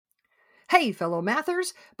Hey, fellow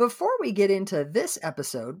mathers, before we get into this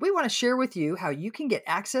episode, we want to share with you how you can get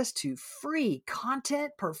access to free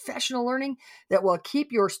content, professional learning that will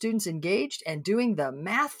keep your students engaged and doing the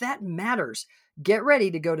math that matters. Get ready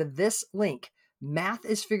to go to this link,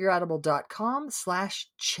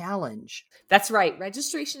 mathisfigureoutable.com/challenge. That's right.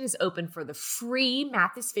 Registration is open for the free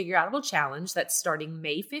Math is Figureoutable Challenge that's starting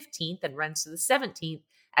May 15th and runs to the 17th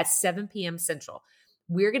at 7 p.m. Central.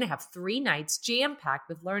 We're going to have 3 nights jam-packed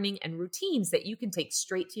with learning and routines that you can take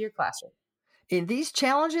straight to your classroom. In these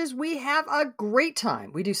challenges, we have a great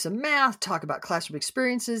time. We do some math, talk about classroom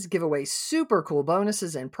experiences, give away super cool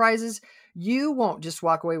bonuses and prizes. You won't just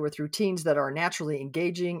walk away with routines that are naturally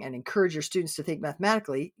engaging and encourage your students to think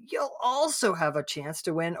mathematically. You'll also have a chance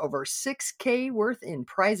to win over $6,000 worth in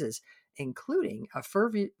prizes, including a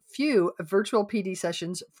few virtual PD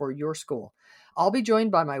sessions for your school. I'll be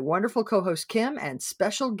joined by my wonderful co-host Kim and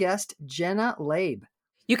special guest Jenna Labe.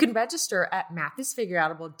 You can register at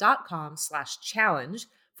mathisfigureoutable.com/challenge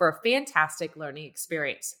for a fantastic learning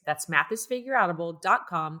experience. That's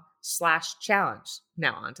mathisfigureoutable.com/challenge.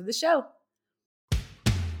 Now on to the show.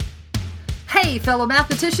 Hey, fellow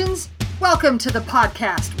mathematicians. Welcome to the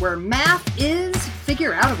podcast where math is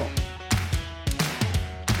figureoutable.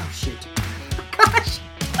 Oh, shoot. Gosh.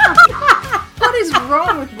 What is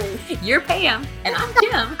wrong with me? You're Pam, and I'm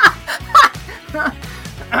Kim.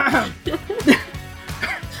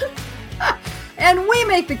 And we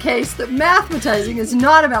make the case that mathematizing is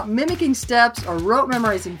not about mimicking steps or rote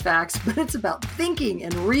memorizing facts, but it's about thinking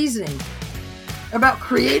and reasoning, about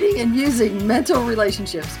creating and using mental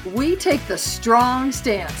relationships. We take the strong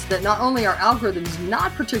stance that not only are algorithms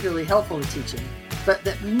not particularly helpful in teaching, but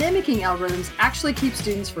that mimicking algorithms actually keep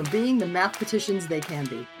students from being the mathematicians they can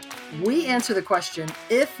be. We answer the question,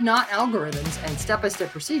 if not algorithms and step-by-step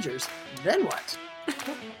procedures, then what?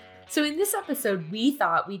 So in this episode, we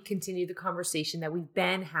thought we'd continue the conversation that we've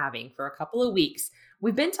been having for a couple of weeks.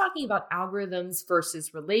 We've been talking about algorithms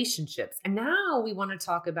versus relationships, and now we want to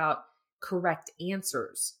talk about correct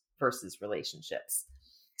answers versus relationships.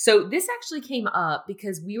 So this actually came up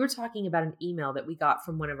because we were talking about an email that we got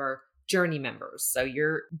from one of our Journey members, so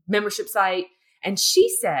your membership site, and she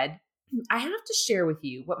said, I have to share with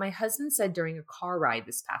you what my husband said during a car ride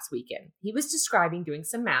this past weekend. He was describing doing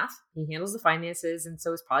some math. He handles the finances, and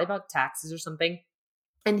so it's probably about taxes or something.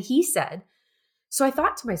 And he said, so I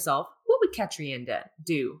thought to myself, what would Katrina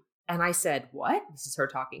do? And I said, what? This is her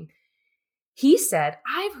talking. He said,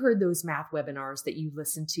 I've heard those math webinars that you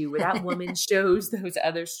listen to where that woman shows those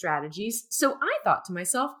other strategies. So I thought to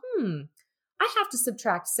myself, I have to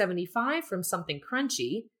subtract 75 from something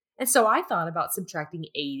crunchy. And so I thought about subtracting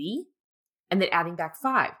 80 and then adding back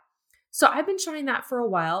 5. So I've been trying that for a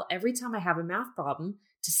while every time I have a math problem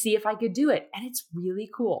to see if I could do it. And it's really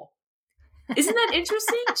cool. Isn't that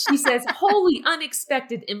interesting? She says, holy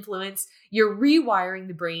unexpected influence. You're rewiring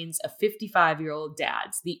the brains of 55-year-old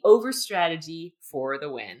dads. The over strategy for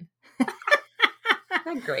the win. Isn't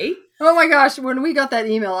that great? Oh my gosh. When we got that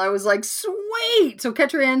email, I was like, sweet. So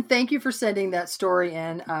Katrina, thank you for sending that story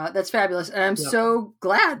in. That's fabulous. And I'm so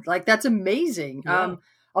glad. Like, that's amazing. Yeah.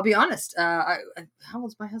 I'll be honest. How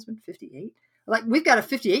old's my husband? 58? Like, we've got a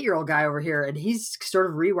 58-year-old guy over here, and he's sort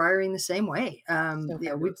of rewiring the same way.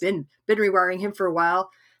 We've been rewiring him for a while.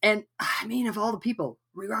 And I mean, of all the people,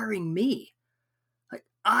 rewiring me. Like,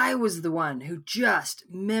 I was the one who just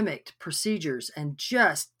mimicked procedures and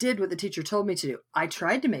just did what the teacher told me to do. I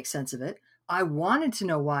tried to make sense of it. I wanted to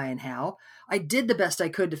know why and how. I did the best I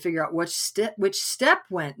could to figure out which step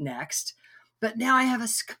went next. But now I have a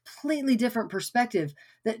completely different perspective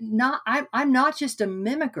that I'm not just a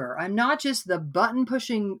mimicker. I'm not just the button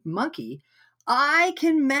pushing monkey. I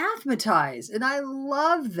can mathematize. And I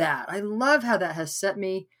love that. I love how that has set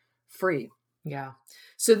me free. Yeah.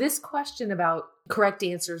 So this question about correct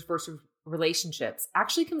answers versus relationships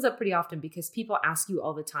actually comes up pretty often because people ask you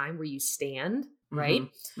all the time where you stand, right?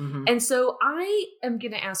 Mm-hmm. And so I am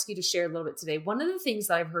going to ask you to share a little bit today. One of the things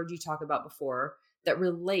that I've heard you talk about before that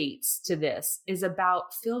relates to this is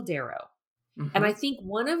about Phil Darrow. Mm-hmm. And I think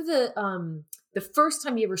one of the first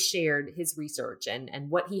time he ever shared his research and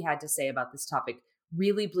what he had to say about this topic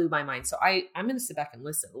really blew my mind. So I'm going to sit back and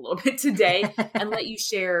listen a little bit today and let you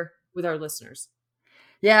share with our listeners.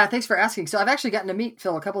 Yeah, thanks for asking. So I've actually gotten to meet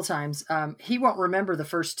Phil a couple of times. He won't remember the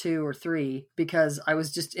first 2 or 3 because I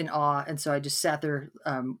was just in awe. And so I just sat there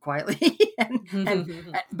quietly.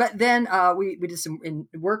 But then we did some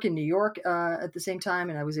work in New York at the same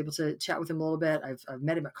time. And I was able to chat with him a little bit. I've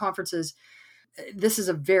met him at conferences. This is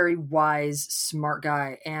a very wise, smart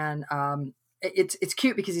guy. And it's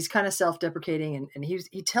cute because he's kind of self-deprecating, and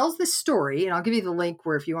he tells this story, and I'll give you the link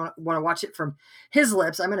where if you want to watch it from his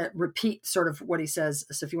lips, I'm going to repeat sort of what he says.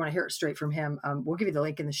 So if you want to hear it straight from him, we'll give you the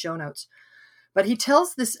link in the show notes. But he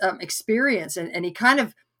tells this experience, and he kind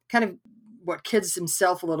of what kids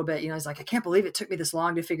himself a little bit. He's like, I can't believe it took me this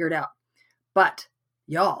long to figure it out. But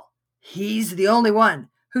y'all, he's the only one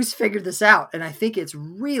who's figured this out. And I think it's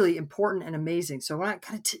really important and amazing. So I want to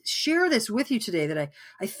kind of share this with you today, that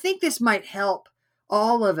I think this might help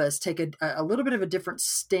all of us take a little bit of a different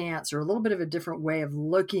stance, or a little bit of a different way of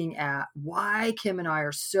looking at why Kim and I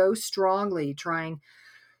are so strongly trying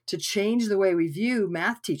to change the way we view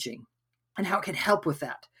math teaching and how it can help with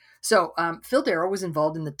that. So Phil Darrow was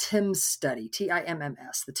involved in the TIMSS study,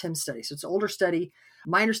 TIMMS, the TIMSS study. So it's an older study.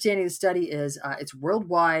 My understanding of the study is it's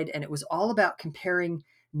worldwide, and it was all about comparing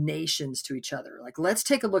nations to each other. Like, let's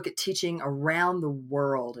take a look at teaching around the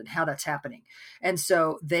world and how that's happening. And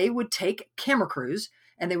so they would take camera crews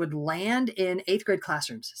and they would land in 8th grade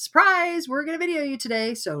classrooms. Surprise, we're going to video you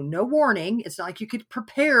today. So no warning. It's not like you could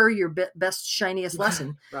prepare your best, shiniest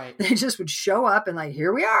lesson. Right. They just would show up and like,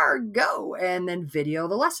 here we are, go, and then video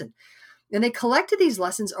the lesson. And they collected these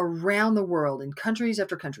lessons around the world in countries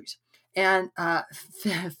after countries. And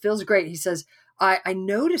Phil's great. He says, I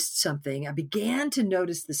noticed something. I began to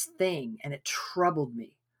notice this thing, and it troubled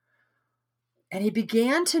me. And he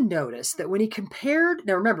began to notice that when he compared,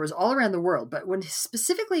 now remember, it was all around the world, but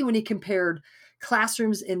specifically when he compared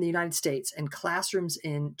classrooms in the United States and classrooms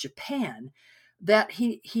in Japan, that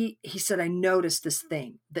he said, I noticed this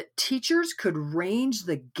thing, that teachers could range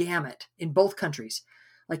the gamut in both countries.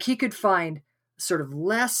 Like, he could find sort of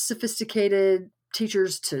less sophisticated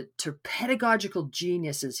teachers to pedagogical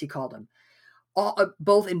geniuses, he called them.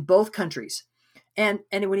 Both in both countries. And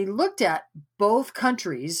when he looked at both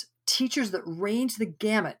countries, teachers that range the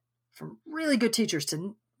gamut from really good teachers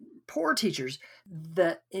to poor teachers,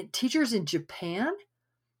 teachers in Japan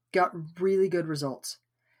got really good results.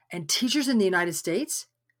 And teachers in the United States,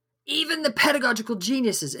 even the pedagogical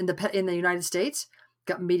geniuses in the United States,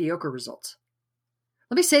 got mediocre results.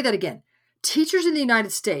 Let me say that again. Teachers in the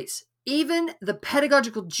United States, even the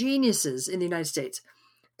pedagogical geniuses in the United States,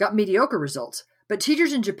 got mediocre results. But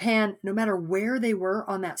teachers in Japan, no matter where they were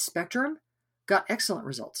on that spectrum, got excellent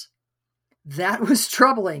results. That was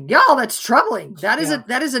troubling. Y'all, that's troubling. That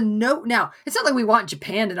is a note. Now, it's not like we want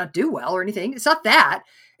Japan to not do well or anything. It's not that.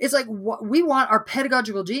 It's like, we want our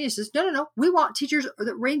pedagogical geniuses. No. We want teachers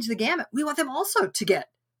that range the gamut. We want them also to get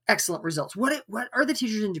excellent results. What are the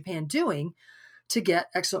teachers in Japan doing to get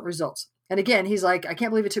excellent results? And again, he's like, I can't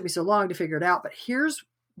believe it took me so long to figure it out. But here's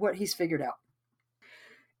what he's figured out.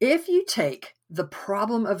 If you take the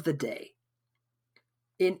problem of the day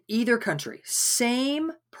in either country,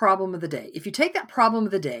 same problem of the day. If you take that problem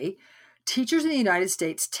of the day, teachers in the United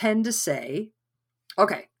States tend to say,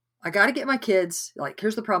 okay, I got to get my kids, like,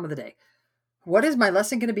 here's the problem of the day. What is my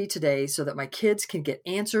lesson going to be today so that my kids can get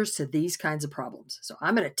answers to these kinds of problems? So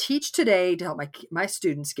I'm going to teach today to help my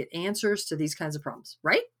students get answers to these kinds of problems,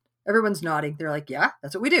 right? Everyone's nodding. They're like, yeah,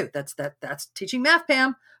 that's what we do. That's teaching math,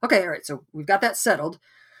 Pam. Okay, all right, so we've got that settled.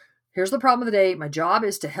 Here's the problem of the day. My job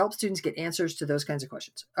is to help students get answers to those kinds of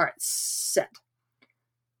questions. All right, set.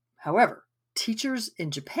 However, teachers in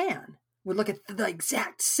Japan would look at the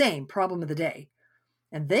exact same problem of the day,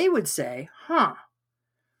 and they would say,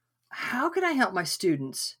 how can I help my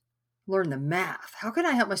students learn the math? How can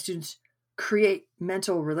I help my students create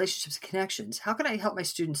mental relationships and connections? How can I help my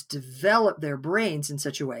students develop their brains in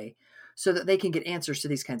such a way so that they can get answers to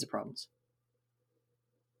these kinds of problems?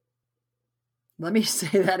 Let me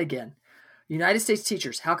say that again. United States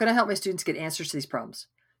teachers, how can I help my students get answers to these problems?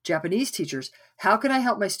 Japanese teachers, how can I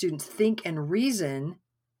help my students think and reason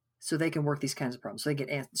so they can work these kinds of problems,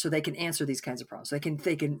 so they can answer these kinds of problems, so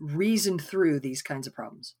they can reason through these kinds of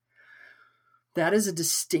problems? That is a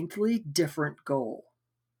distinctly different goal.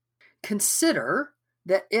 Consider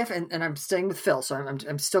that and I'm staying with Phil, so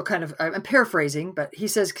I'm still I'm paraphrasing, but he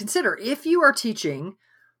says, consider if you are teaching,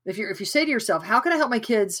 if you say to yourself, how can I help my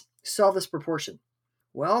kids solve this proportion?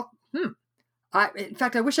 Well, in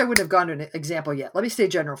fact, I wish I wouldn't have gone to an example yet. Let me stay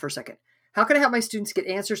general for a second. How can I help my students get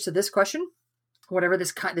answers to this question? Whatever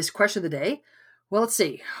this question of the day. Well, let's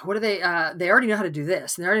see. What do they already know how to do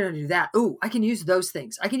this, and they already know how to do that. Ooh, I can use those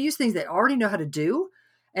things. I can use things they already know how to do.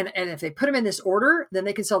 And if they put them in this order, then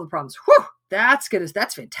they can solve the problems. Whew, that's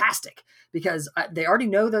fantastic, because they already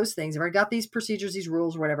know those things. They've already got these procedures, these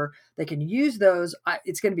rules, whatever. They can use those.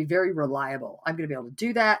 It's going to be very reliable. I'm going to be able to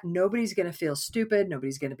do that. Nobody's going to feel stupid.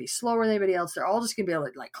 Nobody's going to be slower than anybody else. They're all just going to be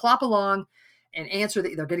able to like clop along and answer.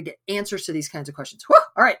 They're going to get answers to these kinds of questions. Whew,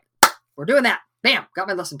 all right, we're doing that. Bam, got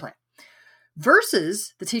my lesson plan.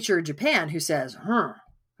 versus the teacher in Japan who says,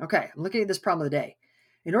 okay, I'm looking at this problem of the day.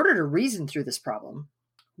 In order to reason through this problem,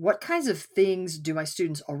 what kinds of things do my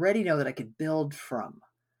students already know that I could build from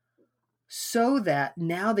so that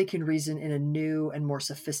now they can reason in a new and more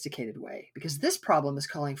sophisticated way? Because this problem is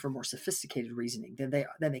calling for more sophisticated reasoning than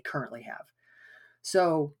they currently have.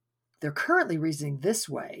 So they're currently reasoning this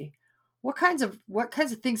way. What kinds of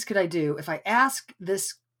things could I do if I ask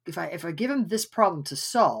this, if I give them this problem to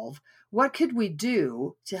solve? What could we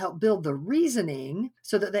do to help build the reasoning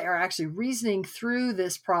so that they are actually reasoning through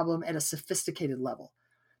this problem at a sophisticated level?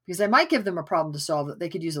 Because I might give them a problem to solve that they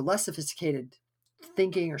could use a less sophisticated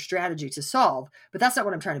thinking or strategy to solve, but that's not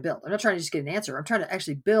what I'm trying to build. I'm not trying to just get an answer. I'm trying to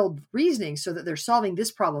actually build reasoning so that they're solving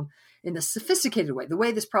this problem in a sophisticated way, the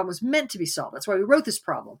way this problem was meant to be solved. That's why we wrote this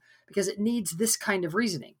problem, because it needs this kind of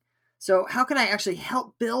reasoning. So how can I actually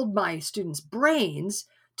help build my students' brains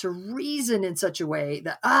to reason in such a way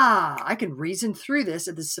that, I can reason through this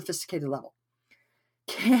at this sophisticated level?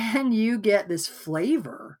 Can you get this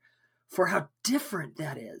flavor for how different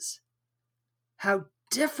that is? How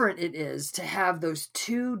different it is to have those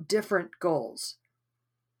two different goals.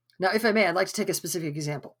 Now, if I may, I'd like to take a specific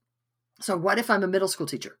example. So what if I'm a middle school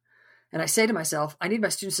teacher and I say to myself, I need my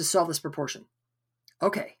students to solve this proportion?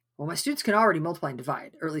 Okay, well, my students can already multiply and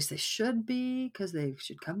divide, or at least they should be, because they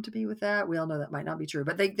should come to me with that. We all know that might not be true,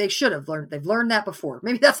 but they should have learned. They've learned that before.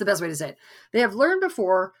 Maybe that's the best way to say it. They have learned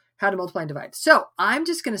before how to multiply and divide. So I'm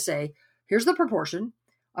just going to say, here's the proportion.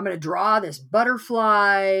 I'm going to draw this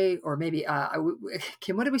butterfly, or maybe,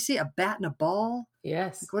 Kim, what did we see? A bat and a ball?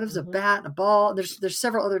 Yes. Like, what is a bat and a ball? There's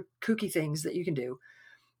several other kooky things that you can do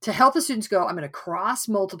to help the students go, I'm going to cross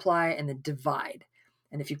multiply and then divide.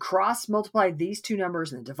 And if you cross multiply these two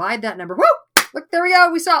numbers and then divide that number, whoo, look, there we go.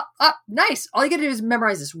 We saw, nice. All you got to do is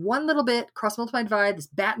memorize this one little bit, cross multiply and divide, this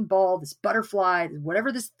bat and ball, this butterfly,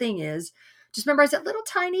 whatever this thing is. Just memorize that little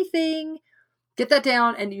tiny thing. Get that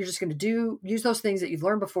down, and you're just going to use those things that you've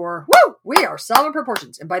learned before. Woo! We are solving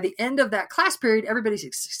proportions. And by the end of that class period, everybody's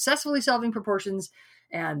successfully solving proportions,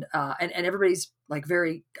 and everybody's like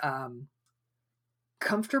very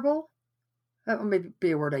comfortable. That may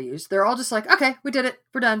be a word I use. They're all just like, okay, we did it.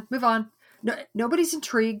 We're done. Move on. No, nobody's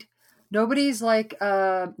intrigued. Nobody's like,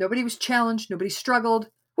 nobody was challenged. Nobody struggled.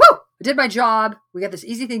 Woo! I did my job. We got this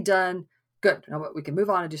easy thing done. Good. Now we can move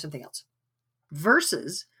on and do something else.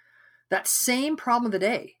 Versus that same problem of the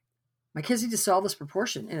day. My kids need to solve this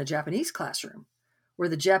proportion in a Japanese classroom, where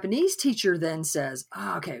the Japanese teacher then says,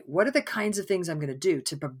 okay, what are the kinds of things I'm going to do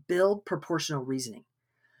to build proportional reasoning?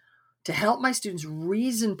 To help my students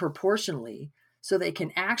reason proportionally so they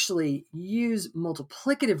can actually use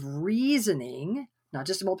multiplicative reasoning, not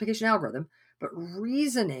just a multiplication algorithm, but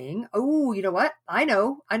reasoning. Oh, you know what? I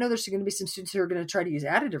know there's going to be some students who are going to try to use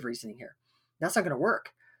additive reasoning here. That's not going to work.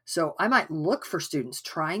 So I might look for students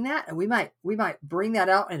trying that, and we might bring that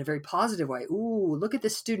out in a very positive way. Ooh, look at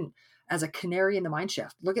this student as a canary in the mine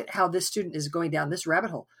shaft. Look at how this student is going down this rabbit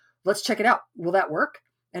hole. Let's check it out. Will that work?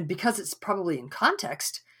 And because it's probably in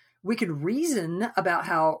context, we could reason about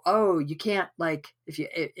how, you can't, like, if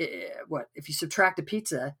you subtract a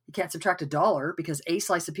pizza, you can't subtract $1 because a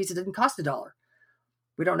slice of pizza didn't cost $1.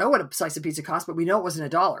 We don't know what a slice of pizza cost, but we know it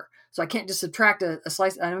wasn't $1. So I can't just subtract a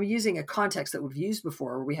slice. And I'm using a context that we've used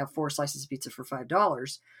before, where we have 4 slices of pizza for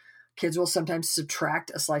 $5. Kids will sometimes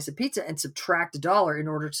subtract a slice of pizza and subtract $1 in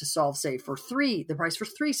order to solve, say, the price for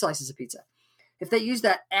 3 slices of pizza. If they use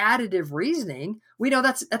that additive reasoning, we know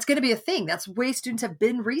that's going to be a thing. That's the way students have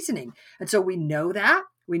been reasoning. And so we know that.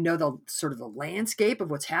 We know the sort of the landscape of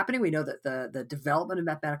what's happening. We know that the development of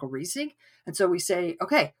mathematical reasoning. And so we say,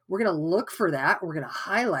 okay, we're going to look for that. We're going to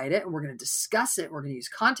highlight it, and we're going to discuss it. We're going to use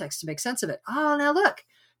context to make sense of it. Oh, now look,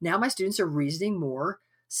 now my students are reasoning more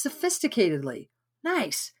sophisticatedly.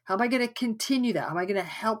 Nice. How am I going to continue that? How am I going to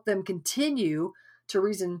help them continue to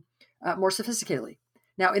reason more sophisticatedly?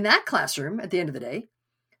 Now, in that classroom, at the end of the day,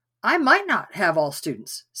 I might not have all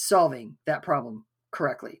students solving that problem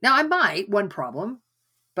correctly. Now, I might, one problem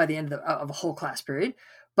by the end of a whole class period,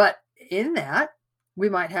 but in that, we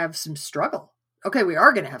might have some struggle. Okay, we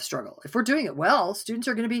are going to have struggle. If we're doing it well, students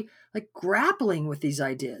are going to be like grappling with these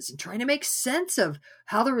ideas and trying to make sense of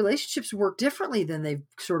how the relationships work differently than they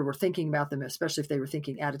sort of were thinking about them, especially if they were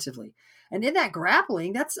thinking additively. And in that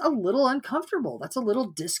grappling, that's a little uncomfortable. That's a little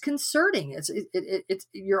disconcerting. It's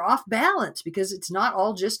you're off balance because it's not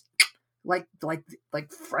all just like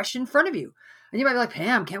fresh in front of you. And you might be like,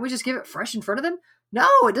 Pam, can't we just give it fresh in front of them? No,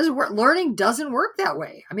 it doesn't work. Learning doesn't work that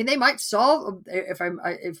way. I mean, they might solve,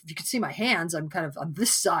 if you could see my hands, I'm kind of on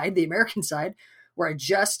this side, the American side, where I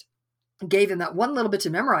just gave them that one little bit to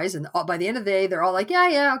memorize. And by the end of the day, they're all like,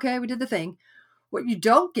 yeah, okay, we did the thing. What you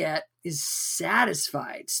don't get is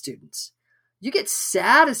satisfied students. You get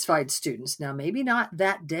satisfied students, now maybe not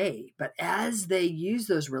that day, but as they use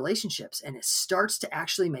those relationships and it starts to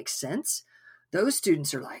actually make sense, those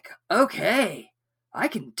students are like, okay, I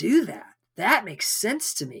can do that. That makes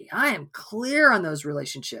sense to me. I am clear on those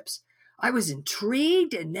relationships. I was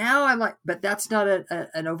intrigued and now I'm like, but that's not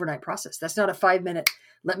an overnight process. That's not a 5-minute,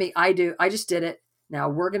 I just did it. Now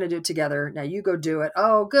we're going to do it together. Now you go do it.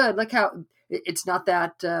 Oh, good. Look how it's not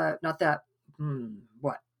that,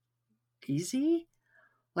 what? Easy?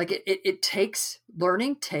 Like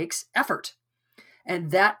learning takes effort.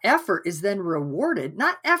 And that effort is then rewarded,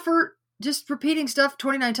 not effort just repeating stuff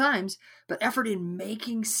 29 times, but effort in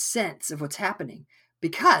making sense of what's happening.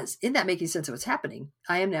 Because in that making sense of what's happening,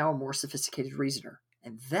 I am now a more sophisticated reasoner.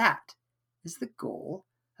 And that is the goal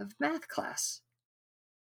of math class.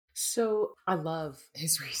 So I love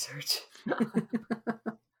his research.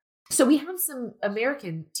 So we have some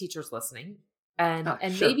American teachers listening and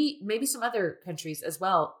sure. maybe some other countries as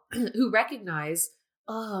well who recognize,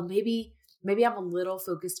 maybe I'm a little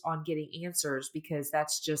focused on getting answers because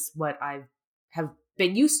that's just what I have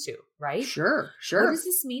been used to, right? Sure. What does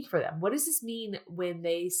this mean for them? What does this mean when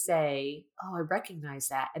they say, oh, I recognize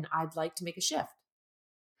that and I'd like to make a shift?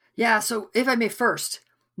 Yeah. So if I may first,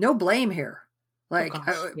 no blame here. Like,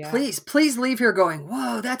 please leave here going,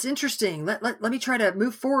 whoa, that's interesting. Let me try to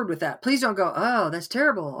move forward with that. Please don't go, oh, that's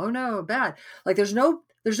terrible. Oh no, bad. Like there's no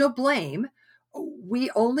blame.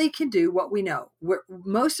 We only can do what we know.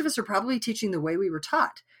 Most of us are probably teaching the way we were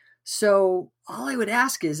taught. So all I would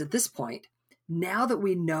ask is at this point, now that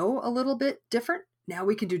we know a little bit different, now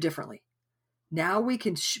we can do differently. Now we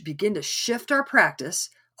can begin to shift our practice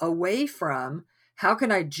away from how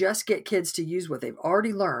can I just get kids to use what they've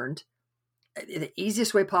already learned in the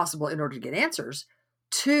easiest way possible in order to get answers,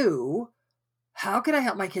 to how can I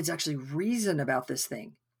help my kids actually reason about this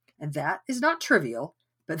thing? And that is not trivial,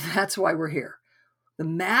 but that's why we're here. The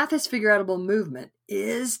Math is Figureoutable movement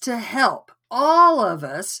is to help all of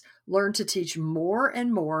us learn to teach more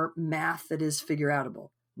and more math that is figureoutable,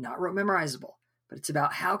 not rote memorizable, but it's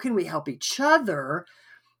about how can we help each other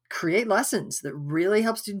create lessons that really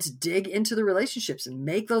help students dig into the relationships and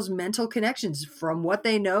make those mental connections from what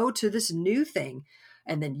they know to this new thing,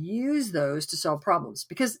 and then use those to solve problems.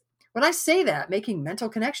 Because when I say that, making mental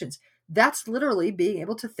connections, that's literally being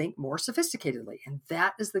able to think more sophisticatedly. And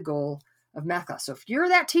that is the goal of math class. So if you're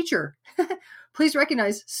that teacher, please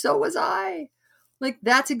recognize, so was I. Like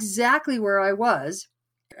that's exactly where I was.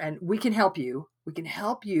 And we can help you. We can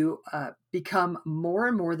help you become more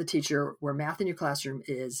and more the teacher where math in your classroom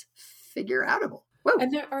is figureoutable. Whoa.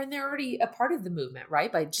 And they're already a part of the movement,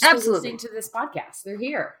 right? By just listening to this podcast. They're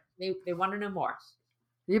here. They want to know more.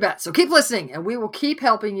 You bet. So keep listening and we will keep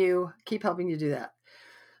helping you do that.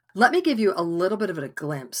 Let me give you a little bit of a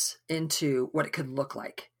glimpse into what it could look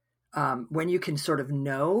like when you can sort of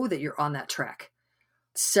know that you're on that track.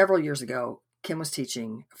 Several years ago, Kim was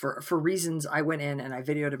teaching for reasons. I went in and I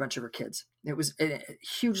videoed a bunch of her kids. It was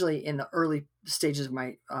hugely in the early stages of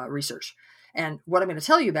my research. And what I'm going to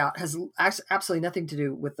tell you about has absolutely nothing to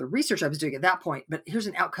do with the research I was doing at that point. But here's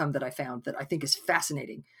an outcome that I found that I think is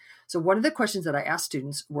fascinating. So one of the questions that I asked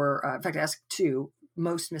students were, in fact, I asked 2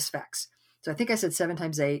 most missed facts. So I think I said 7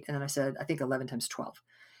 times 8, and then I said, I think 11 times 12,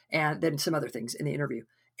 and then some other things in the interview.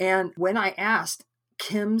 And when I asked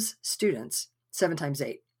Kim's students 7 times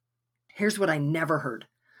 8, here's what I never heard.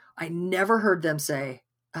 I never heard them say,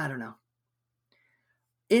 I don't know.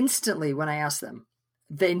 Instantly, when I asked them,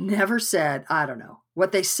 they never said, I don't know.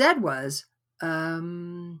 What they said was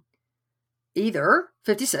either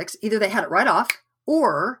 56, either they had it right off,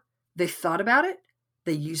 or they thought about it,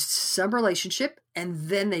 they used some relationship, and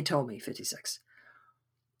then they told me 56.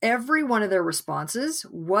 Every one of their responses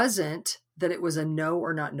wasn't that it was a know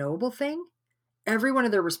or not knowable thing. Every one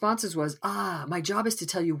of their responses was, my job is to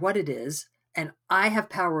tell you what it is, and I have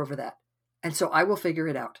power over that. And so I will figure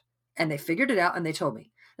it out. And they figured it out, and they told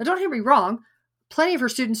me. Now, don't hear me wrong. Plenty of her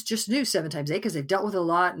students just knew 7 times 8 because they've dealt with it a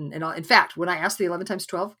lot. And all. In fact, when I asked the 11 times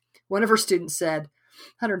 12, one of her students said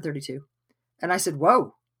 132. And I said,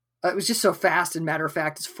 whoa. It was just so fast and matter of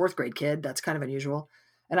fact. It's a 4th grade kid. That's kind of unusual.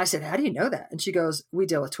 And I said, how do you know that? And she goes, we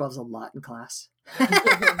deal with 12s a lot in class.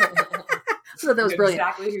 So that was brilliant.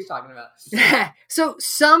 Exactly who you're talking about. So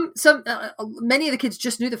many of the kids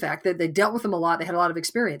just knew the fact that they dealt with them a lot. They had a lot of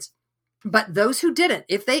experience. But those who didn't,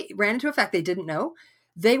 if they ran into a fact they didn't know,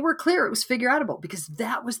 they were clear it was figureoutable because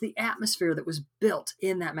that was the atmosphere that was built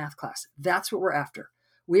in that math class. That's what we're after.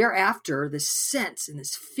 We are after this sense and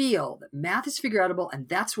this feel that math is figureoutable, and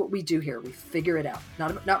that's what we do here. We figure it out.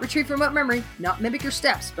 Not retrieve from memory, not mimic your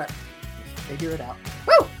steps, but figure it out.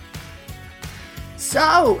 Woo!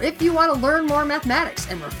 So, if you want to learn more mathematics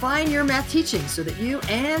and refine your math teaching so that you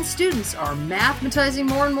and students are mathematizing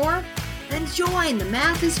more and more, then join the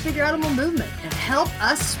Math is Figureoutable movement and help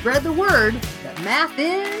us spread the word that math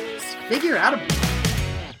is figureoutable.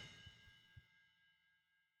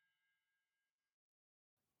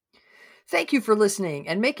 Thank you for listening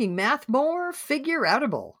and making math more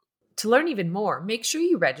figureoutable. To learn even more, make sure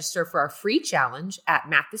you register for our free challenge at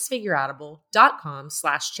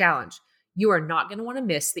mathisfigureoutable.com/challenge. You are not going to want to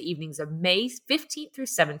miss the evenings of May 15th through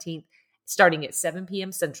 17th, starting at 7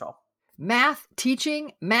 p.m. Central. Math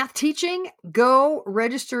teaching, go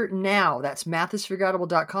register now. That's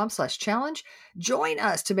mathisfigureoutable.com/challenge. Join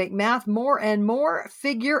us to make math more and more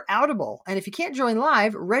figureoutable. And if you can't join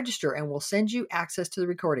live, register and we'll send you access to the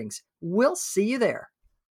recordings. We'll see you there.